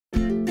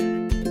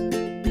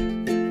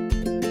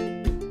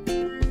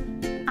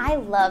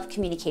love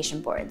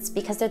communication boards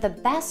because they're the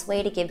best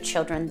way to give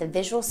children the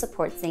visual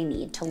supports they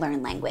need to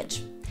learn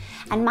language.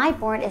 And my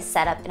board is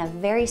set up in a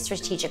very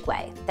strategic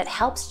way that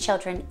helps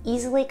children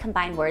easily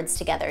combine words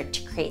together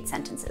to create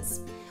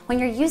sentences. When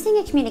you're using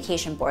a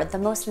communication board, the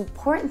most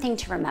important thing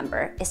to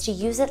remember is to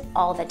use it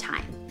all the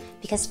time,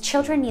 because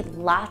children need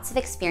lots of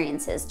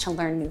experiences to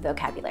learn new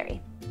vocabulary.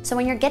 So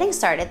when you're getting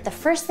started, the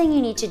first thing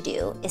you need to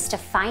do is to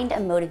find a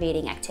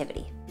motivating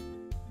activity.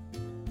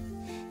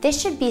 This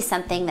should be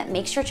something that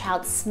makes your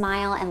child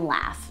smile and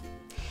laugh.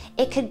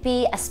 It could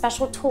be a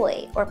special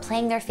toy or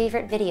playing their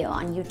favorite video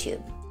on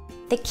YouTube.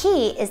 The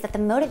key is that the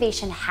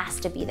motivation has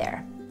to be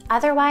there.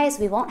 Otherwise,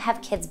 we won't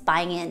have kids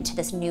buying into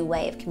this new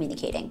way of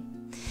communicating.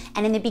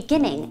 And in the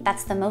beginning,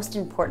 that's the most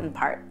important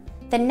part.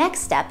 The next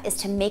step is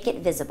to make it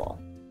visible.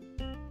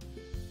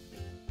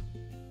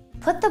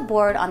 Put the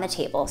board on the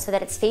table so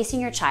that it's facing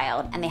your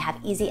child and they have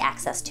easy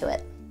access to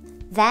it.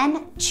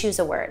 Then choose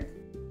a word.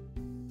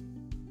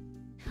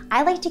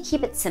 I like to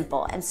keep it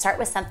simple and start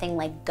with something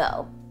like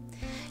go.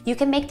 You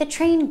can make the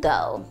train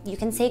go. You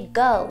can say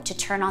go to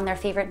turn on their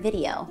favorite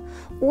video,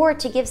 or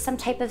to give some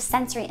type of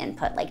sensory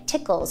input like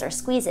tickles or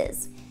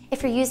squeezes.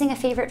 If you're using a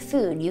favorite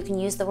food, you can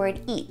use the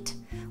word eat.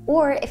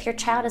 Or if your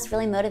child is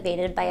really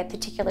motivated by a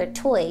particular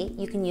toy,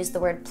 you can use the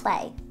word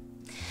play.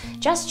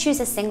 Just choose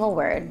a single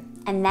word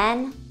and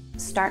then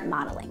start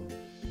modeling.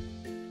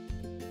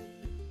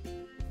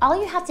 All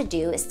you have to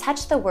do is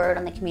touch the word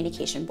on the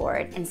communication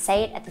board and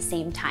say it at the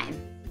same time.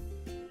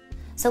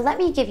 So let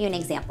me give you an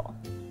example.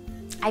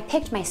 I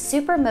picked my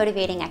super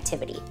motivating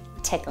activity,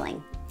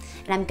 tickling,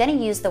 and I'm gonna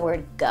use the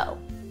word go.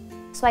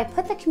 So I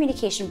put the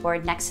communication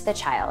board next to the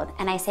child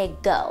and I say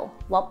go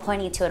while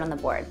pointing to it on the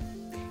board.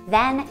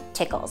 Then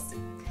tickles.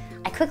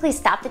 I quickly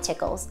stop the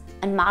tickles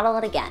and model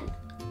it again,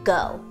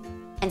 go,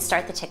 and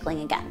start the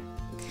tickling again.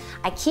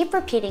 I keep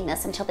repeating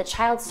this until the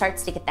child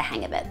starts to get the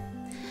hang of it.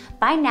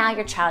 By now,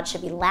 your child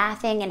should be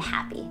laughing and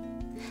happy.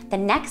 The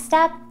next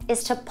step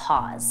is to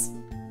pause.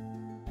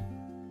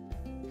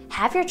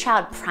 Have your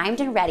child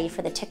primed and ready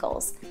for the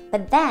tickles,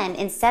 but then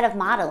instead of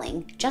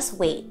modeling, just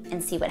wait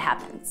and see what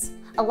happens.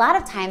 A lot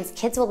of times,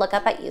 kids will look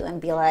up at you and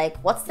be like,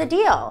 "What's the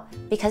deal?"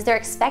 Because they're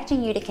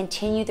expecting you to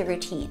continue the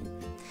routine.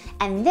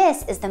 And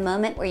this is the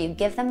moment where you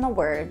give them the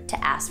word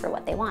to ask for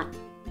what they want.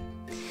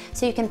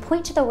 So you can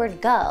point to the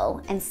word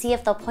go and see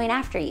if they'll point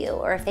after you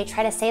or if they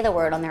try to say the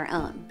word on their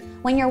own.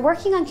 When you're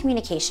working on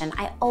communication,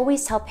 I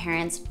always tell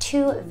parents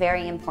two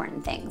very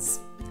important things.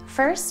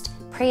 First,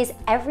 praise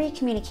every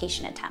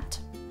communication attempt.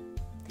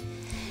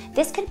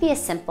 This could be as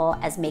simple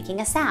as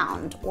making a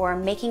sound or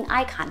making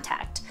eye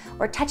contact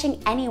or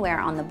touching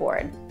anywhere on the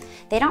board.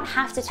 They don't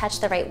have to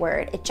touch the right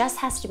word, it just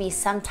has to be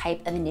some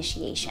type of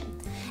initiation.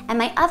 And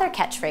my other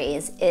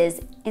catchphrase is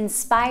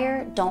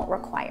inspire, don't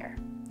require.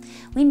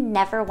 We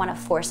never want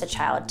to force a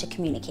child to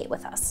communicate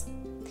with us.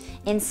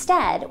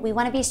 Instead, we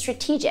want to be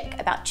strategic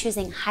about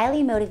choosing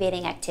highly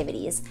motivating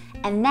activities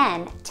and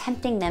then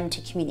tempting them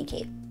to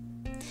communicate.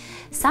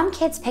 Some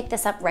kids pick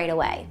this up right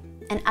away,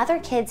 and other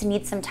kids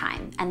need some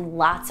time and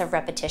lots of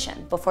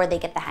repetition before they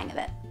get the hang of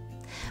it.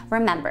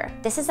 Remember,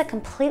 this is a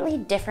completely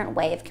different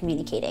way of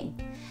communicating.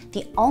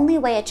 The only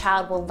way a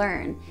child will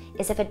learn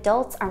is if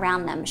adults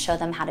around them show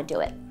them how to do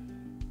it.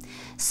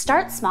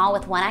 Start small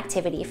with one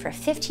activity for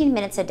 15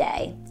 minutes a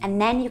day, and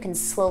then you can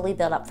slowly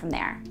build up from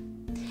there.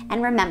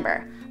 And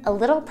remember, a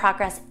little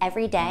progress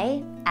every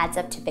day adds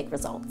up to big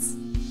results.